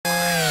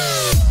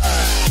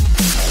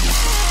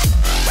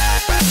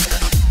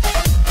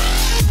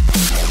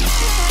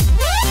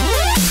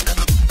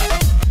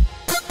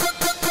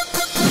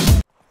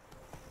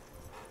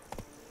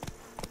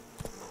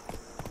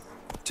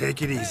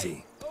Take it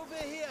easy. Over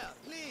here,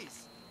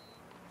 please.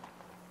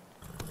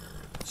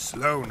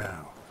 Slow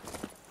now.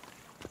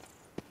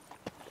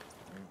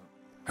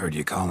 Heard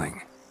you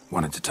calling.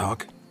 Wanted to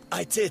talk?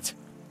 I did,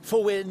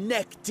 for we're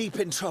neck deep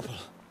in trouble.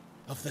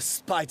 Of the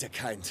spider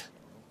kind.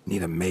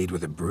 Need a maid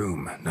with a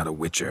broom, not a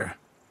witcher.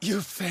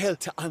 You fail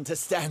to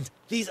understand.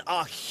 These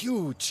are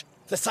huge.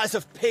 The size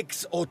of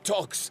pigs or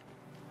dogs.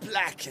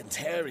 Black and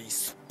hairy,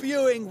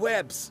 spewing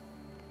webs.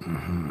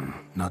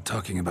 Not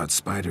talking about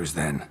spiders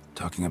then.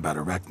 Talking about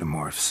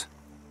arachnomorphs.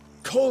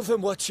 Call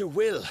them what you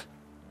will.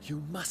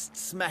 You must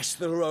smash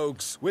the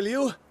rogues, will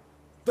you?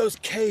 Those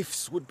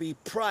caves would be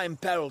prime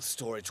barrel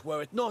storage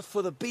were it not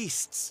for the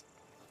beasts.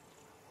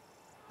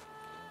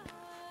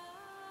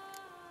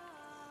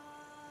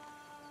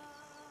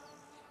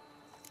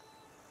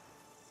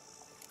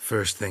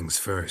 First things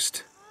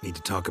first. Need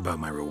to talk about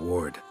my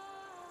reward.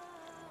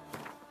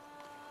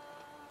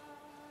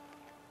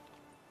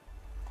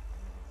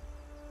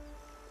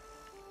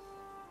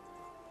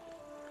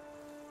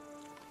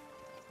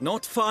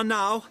 Not far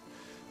now.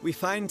 We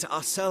find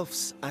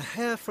ourselves a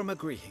hair from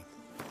agreeing.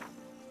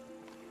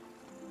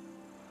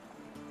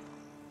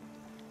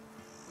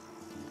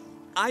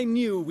 I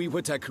knew we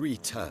would agree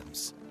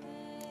terms.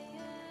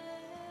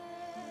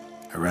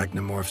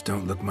 Arachnomorphs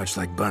don't look much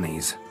like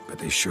bunnies, but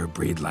they sure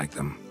breed like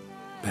them.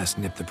 Best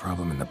nip the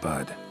problem in the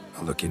bud.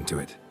 I'll look into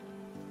it.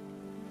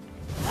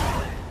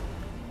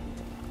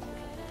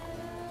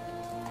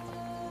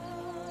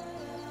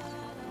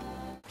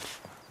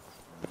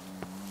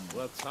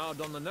 Works hard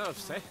on the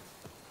nerves, eh?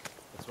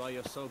 That's why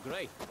you're so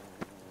great.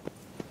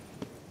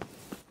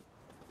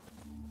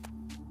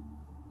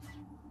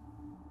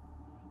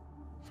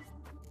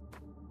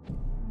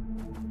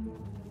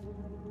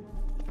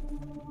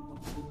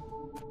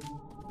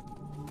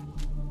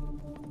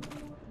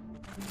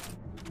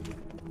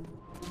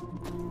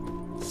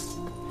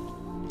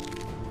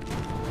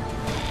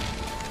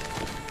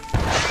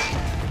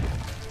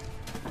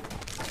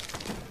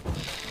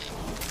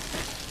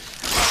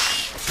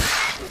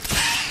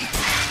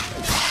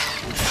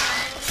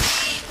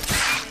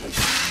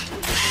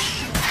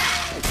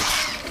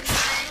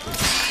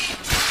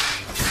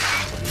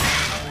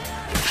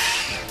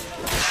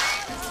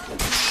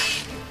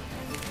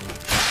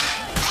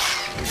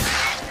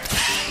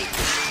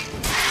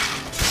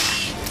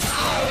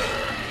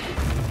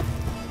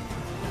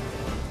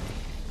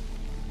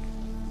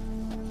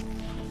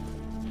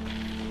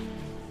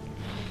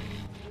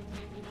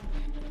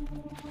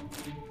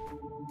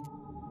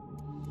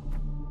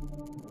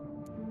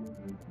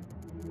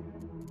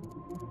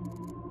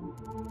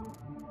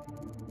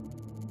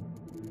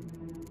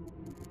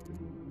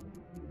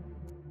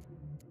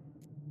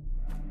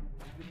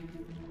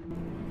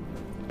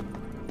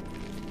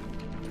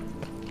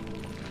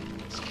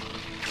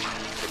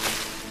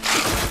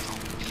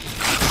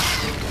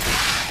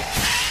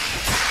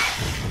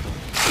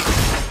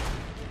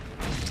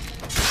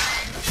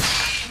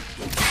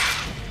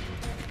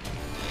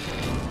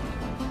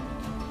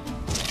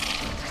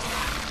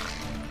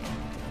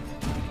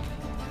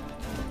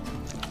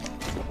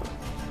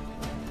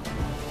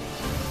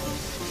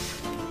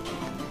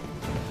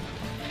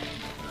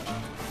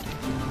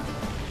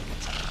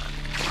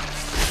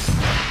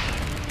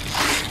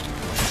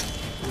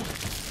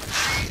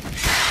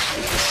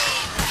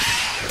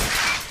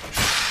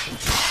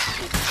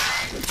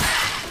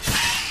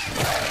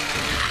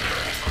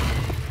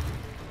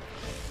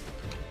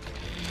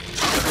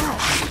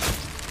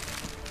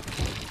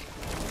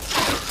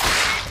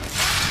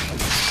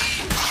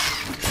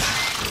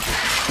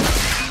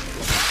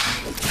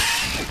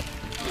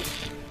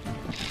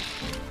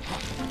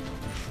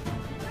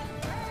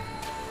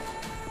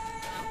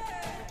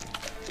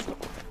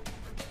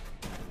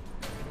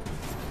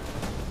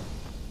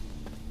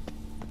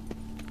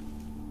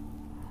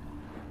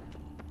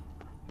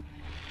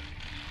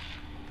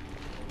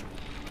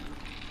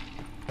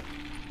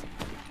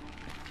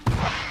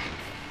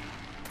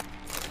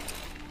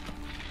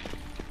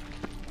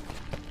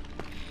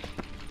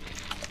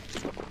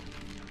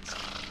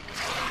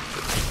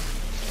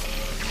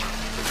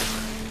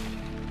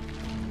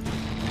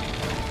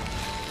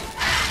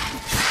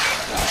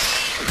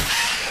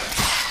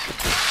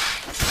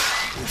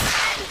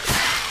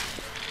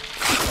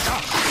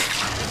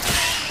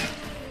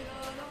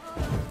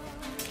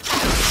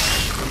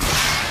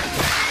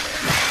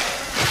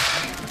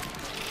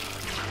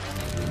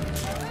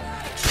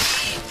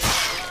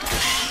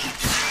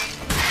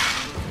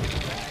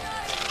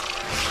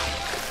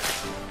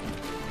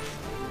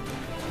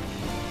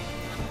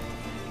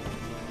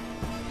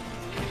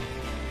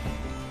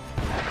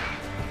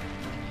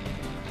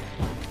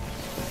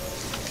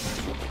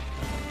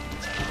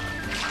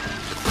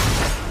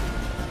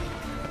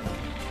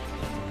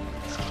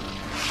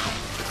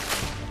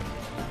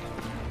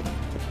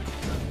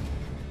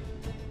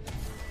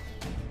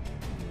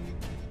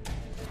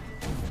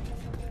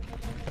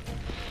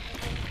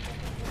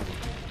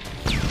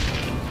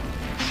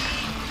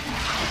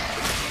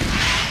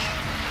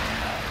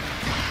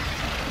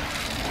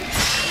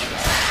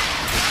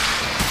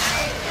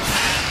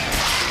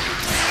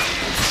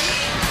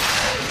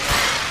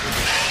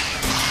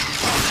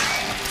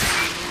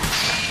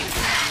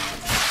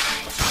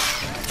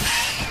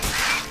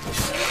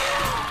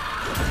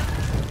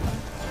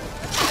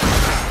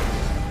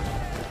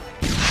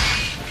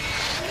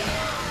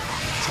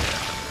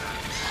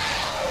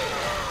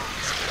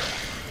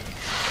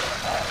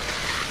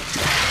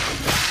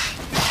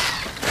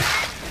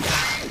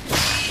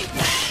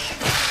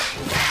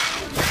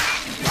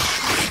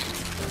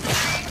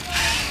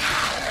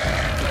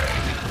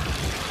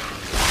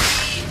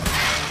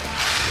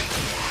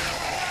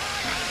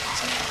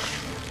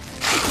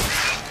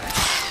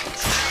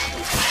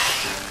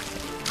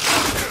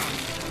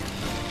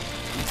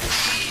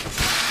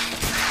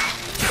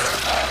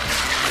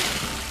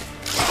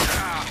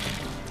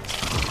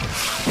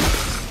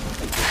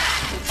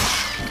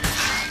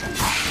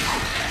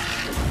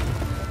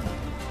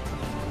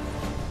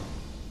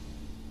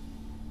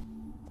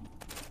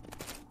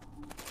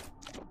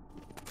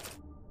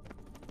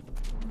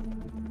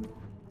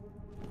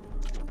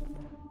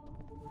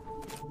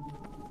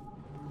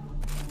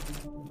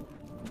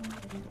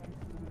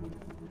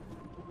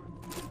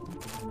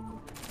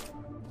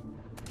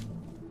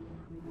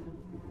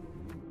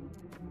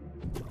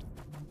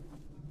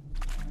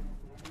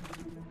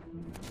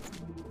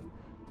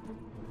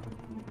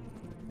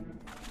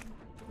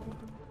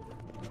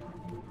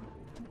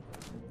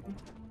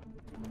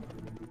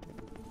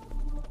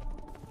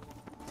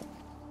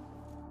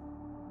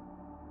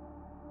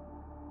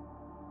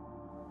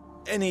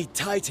 Any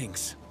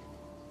tidings?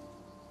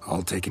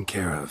 All taken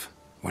care of.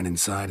 Went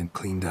inside and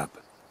cleaned up.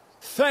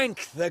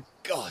 Thank the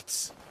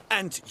gods!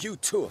 And you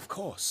too, of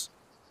course.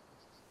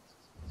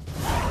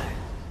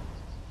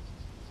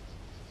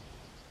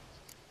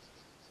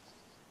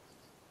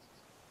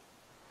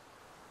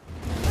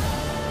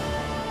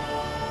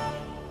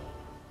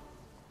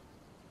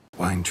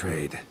 Wine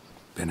trade.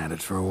 Been at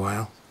it for a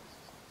while?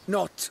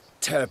 Not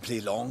terribly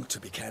long, to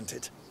be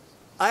candid.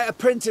 I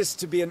apprenticed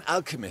to be an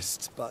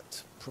alchemist,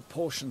 but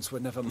proportions were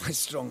never my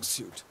strong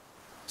suit.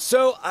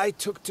 So I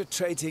took to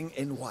trading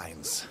in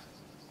wines.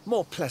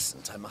 More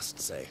pleasant, I must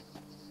say.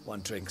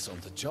 One drinks on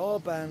the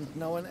job and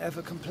no one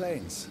ever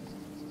complains.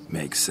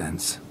 Makes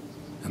sense.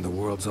 And the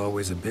world's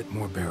always a bit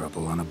more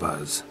bearable on a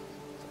buzz.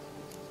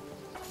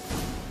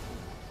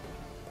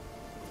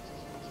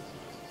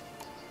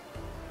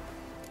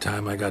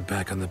 Time I got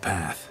back on the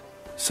path.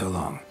 So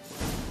long.